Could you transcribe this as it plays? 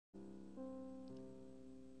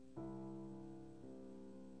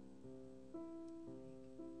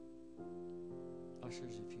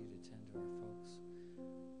ushers, if you'd attend to our folks,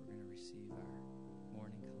 we're going to receive our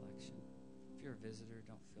morning collection. If you're a visitor,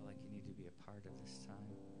 don't feel like you need to be a part of this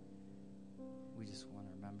time. We just want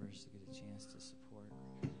our members to get a chance to support,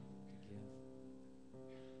 to give.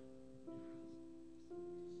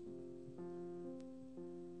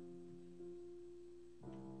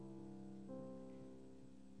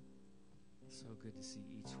 So good to see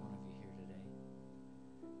each one of you here today.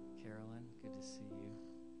 Carolyn, good to see you.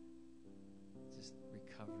 Just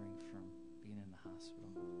recovering from being in the hospital.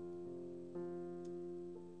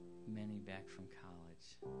 Many back from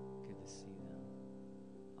college. Good to see them.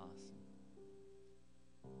 Awesome.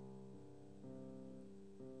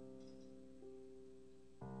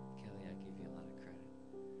 Kelly, I give you a lot of credit.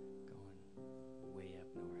 Going way up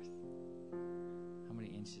north. How many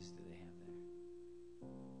inches do they have there?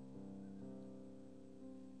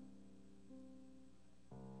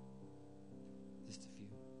 Just a few.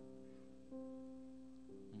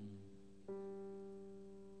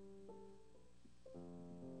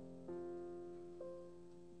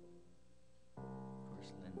 Of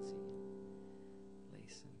course, Lindsay,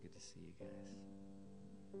 Layson, good to see you guys.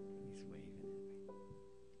 He's waving at me.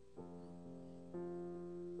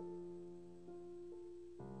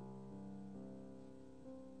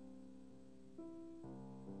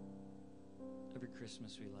 Every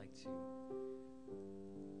Christmas we like to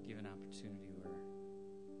give an opportunity where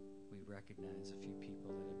we recognize a few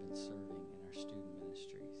people that have been serving in our student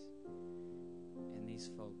ministries. And these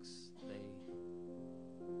folks, they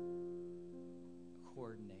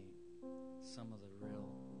coordinate some of the real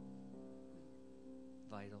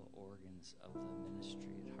vital organs of the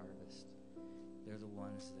ministry at Harvest. They're the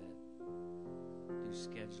ones that do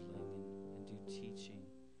scheduling and do teaching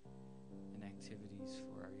and activities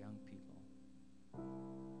for our young people,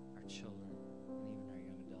 our children, and even our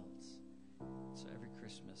young adults. So every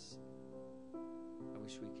Christmas, I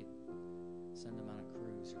wish we could send them on a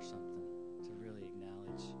cruise or something to really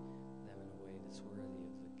acknowledge them in a way that's worthy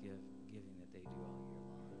of the giving that they do all year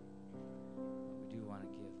long. But we do want to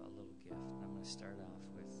give a little gift. And I'm going to start off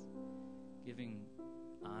with giving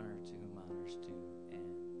honor to whom honor's due and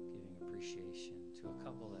giving appreciation to a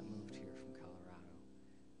couple that moved here from Colorado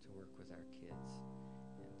to work with our kids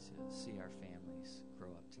and to see our families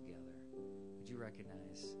grow up together. Would you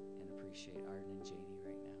recognize and appreciate Arden and Janie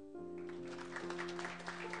right now?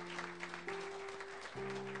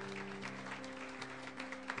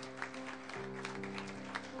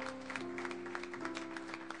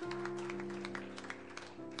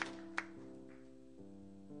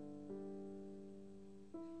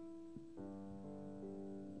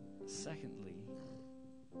 Secondly,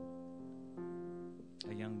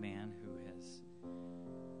 a young man who has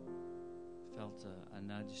felt a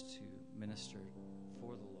nudge to minister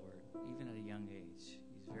for the Lord, even at a young age.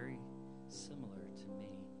 He's very similar to me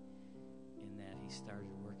in that he started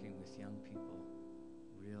working with young people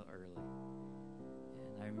real early.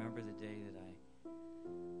 And I remember the day that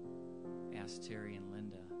I asked Terry and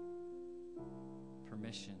Linda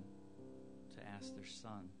permission to ask their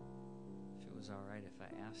son if it was all right if I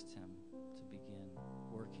asked him to begin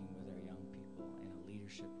working with our young people in a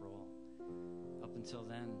leadership role. Up until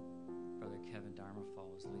then, Brother Kevin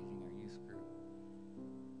Darmafall was leading our youth group.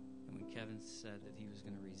 And when Kevin said that he was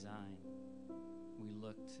going to resign, we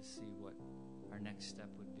looked to see what our next step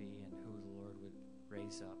would be and who the Lord would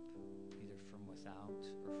raise up, either from without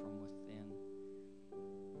or from within.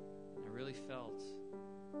 And I really felt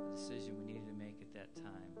the decision we needed to make at that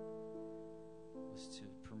time was to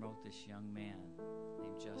promote this young man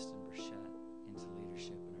named Justin Burchett into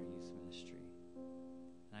leadership in our youth ministry.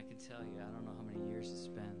 And I can tell you, I don't know how many years it's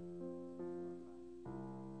been.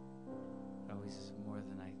 It always is more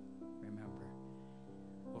than I remember.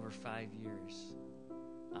 Over 5 years,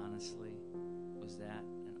 honestly, was that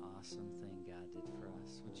an awesome thing God did for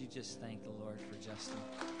us? Would you just thank the Lord for Justin?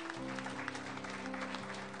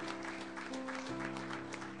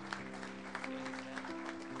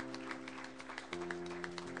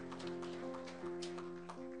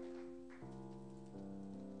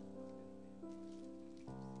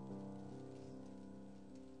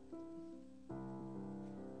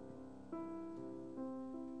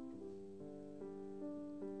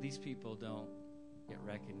 These people don't get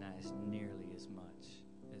recognized nearly as much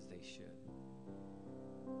as they should.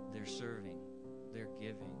 They're serving, they're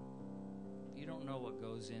giving. You don't know what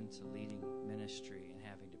goes into leading ministry and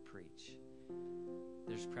having to preach.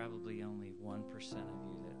 There's probably only 1% of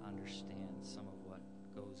you that understand some of what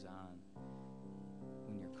goes on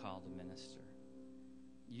when you're called to minister.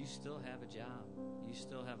 You still have a job. You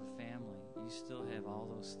still have a family. You still have all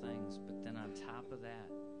those things. But then on top of that,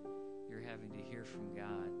 you're having to hear from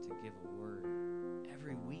God to give a word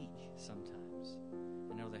every week sometimes.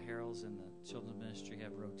 I know the Heralds and the children's ministry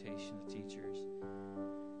have rotation of teachers.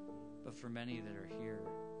 But for many that are here,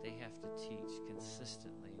 they have to teach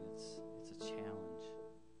consistently. And it's a challenge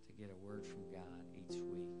to get a word from God each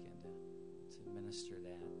week and to minister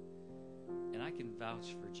that. And I can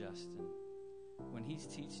vouch for Justin. When he's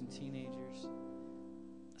teaching teenagers,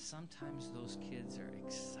 sometimes those kids are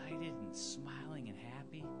excited and smiling and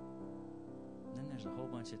happy. And then there's a whole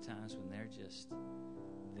bunch of times when they're just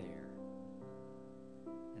there.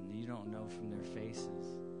 And you don't know from their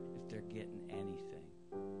faces if they're getting anything.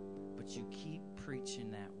 But you keep preaching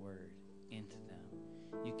that word into them.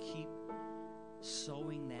 You keep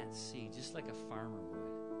sowing that seed, just like a farmer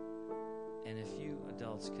would. And if you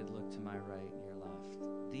adults could look to my right and your left,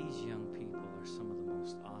 these young people are some of the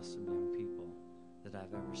most awesome young people that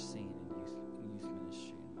I've ever seen in youth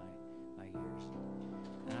ministry in my years.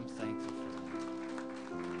 And I'm thankful for that.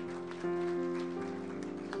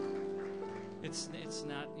 It's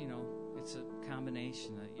not, it's a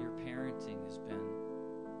combination that your parenting has been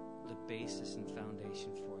the basis and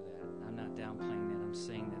foundation for that. I'm not downplaying that. I'm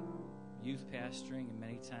saying that youth pastoring, and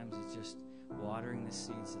many times it's just watering the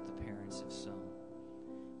seeds that the parents have sown.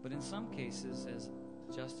 But in some cases, as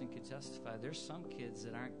Justin could testify, there's some kids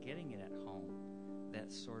that aren't getting it at home,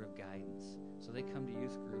 that sort of guidance. So they come to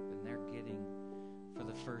youth group and they're getting, for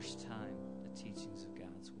the first time, the teachings of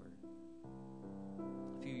God's Word.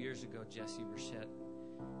 A few years ago, Jesse Burchett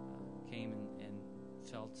came and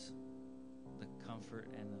felt the comfort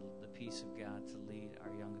and the peace of God to lead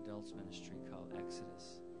our young adults ministry called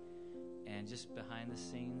Exodus. And just behind the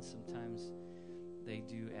scenes, sometimes they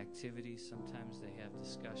do activities, sometimes they have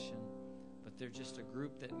discussion, but they're just a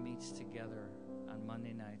group that meets together on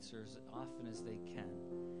Monday nights or as often as they can.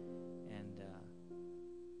 And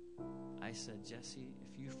I said, Jesse,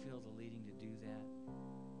 if you feel the leading to do that,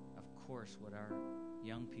 of course what our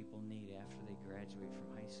young people need after they graduate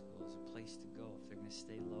from high school is a place to go. If they're going to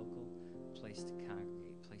stay local, a place to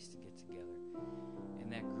congregate, a place to get together.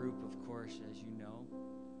 And that group, of course, as you know,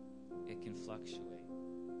 it can fluctuate.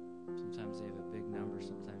 Sometimes they have a big number,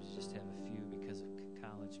 sometimes you just have a few because of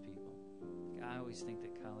college people. I always think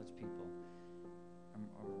that college people are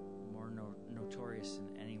more notorious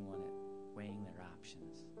than anyone at weighing their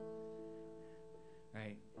options.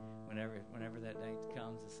 Right? Whenever that night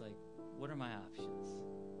comes, it's like, what are my options?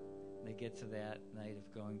 And they get to that night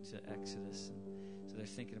of going to Exodus, and so they're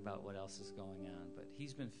thinking about what else is going on. But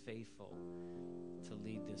he's been faithful to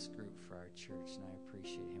lead this group for our church, and I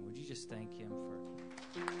appreciate him. Would you just thank him for...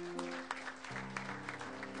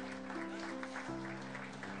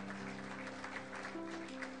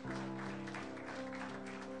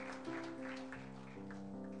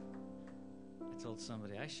 I told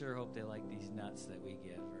somebody, I sure hope they like these nuts that we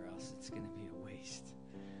give, or else it's going to be a waste.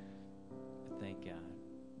 But thank God.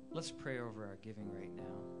 Let's pray over our giving right now.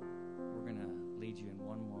 We're going to lead you in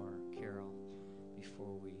one more carol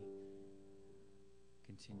before we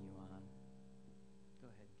continue on. Go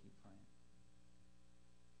ahead and keep playing.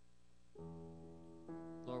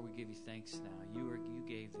 Lord, we give you thanks now. You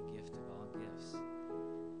gave the gift of all gifts.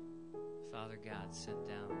 Father God sent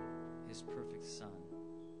down his perfect Son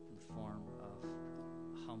in the form of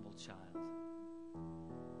a humble child.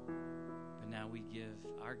 But now we give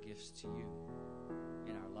our gifts to you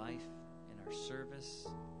in our life, in our service,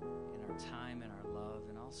 in our time, in our love,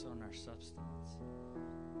 and also in our substance.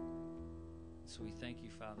 So we thank you,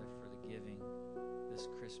 Father, for the giving this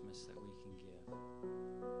Christmas that we can give.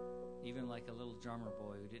 Even like a little drummer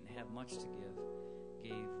boy who didn't have much to give,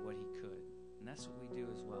 gave what he could. And that's what we do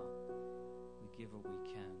as well. We give what we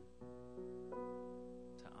can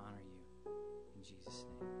to honor you. In Jesus'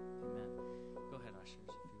 name, amen. Go ahead, ushers,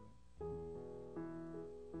 if you would.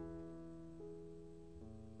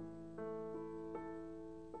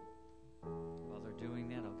 While they're doing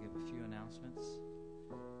that, I'll give a few announcements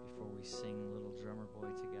before we sing Little Drummer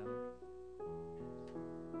Boy together.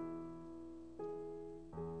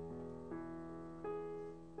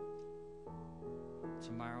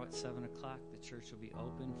 Tomorrow at 7 o'clock, the church will be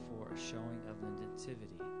open for a showing of the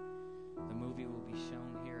Nativity. The movie will be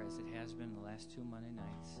shown here as it has been the last 2 Monday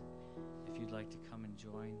nights. If you'd like to come and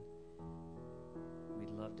join,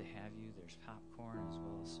 we'd love to have you. There's popcorn as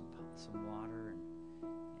well as some water, and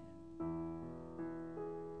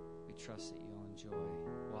we trust that you'll enjoy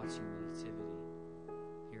watching the Nativity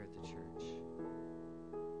here at the church.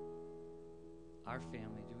 Our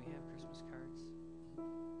family, do we have Christmas cards?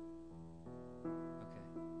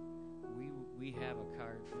 We have a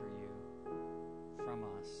card for you from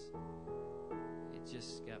us. It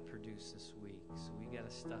just got produced this week, so we got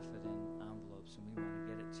to stuff it in envelopes, and we want to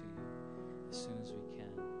get it to you as soon as we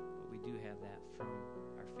can. But we do have that from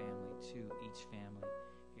our family to each family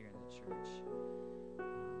here in the church.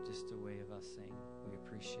 Just a way of us saying we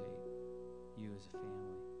appreciate you as a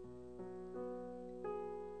family.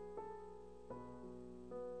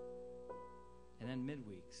 And then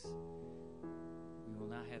midweeks. We will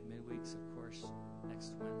not have midweeks, of course.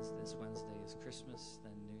 This Wednesday is Christmas,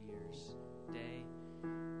 then New Year's Day,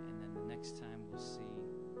 and then the next time we'll see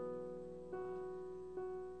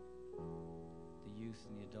the youth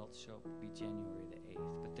and the adults show up will be January the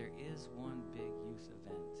 8th. But there is one big youth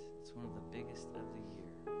event. It's one of the biggest of the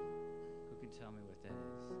year. Who can tell me what that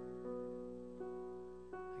is?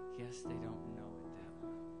 I guess they don't know it that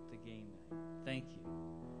well. The game night. Thank you.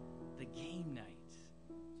 The game night.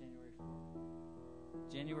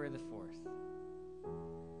 January the 4th.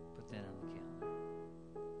 Put that on the calendar.